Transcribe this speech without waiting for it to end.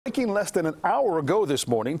Breaking less than an hour ago this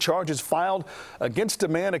morning, charges filed against a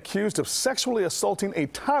man accused of sexually assaulting a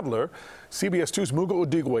toddler. CBS 2's Mugo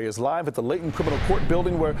Odigwe is live at the Layton Criminal Court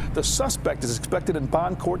building where the suspect is expected in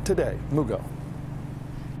bond court today. Mugo.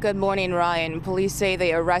 Good morning, Ryan. Police say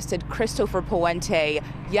they arrested Christopher Puente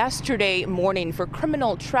yesterday morning for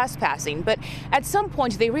criminal trespassing, but at some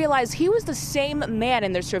point they realized he was the same man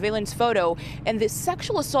in their surveillance photo in the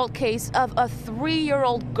sexual assault case of a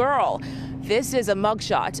 3-year-old girl. This is a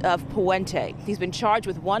mugshot of Puente. He's been charged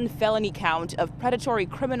with one felony count of predatory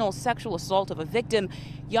criminal sexual assault of a victim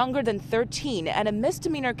younger than 13 and a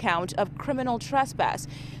misdemeanor count of criminal trespass.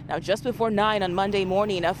 Now, just before 9 on Monday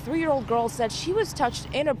morning, a 3-year-old girl said she was touched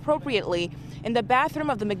inappropriately in the bathroom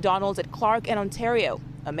of the McDonald's at Clark and Ontario.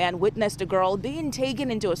 A man witnessed a girl being taken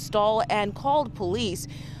into a stall and called police.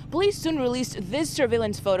 Police soon released this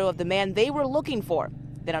surveillance photo of the man they were looking for.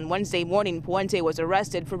 Then on Wednesday morning, Puente was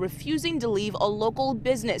arrested for refusing to leave a local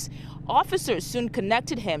business. Officers soon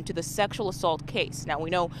connected him to the sexual assault case. Now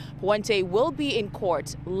we know Puente will be in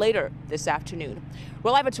court later this afternoon.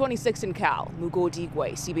 We're live at 26 in Cal. Mugo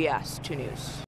Odigwe, CBS 2 News.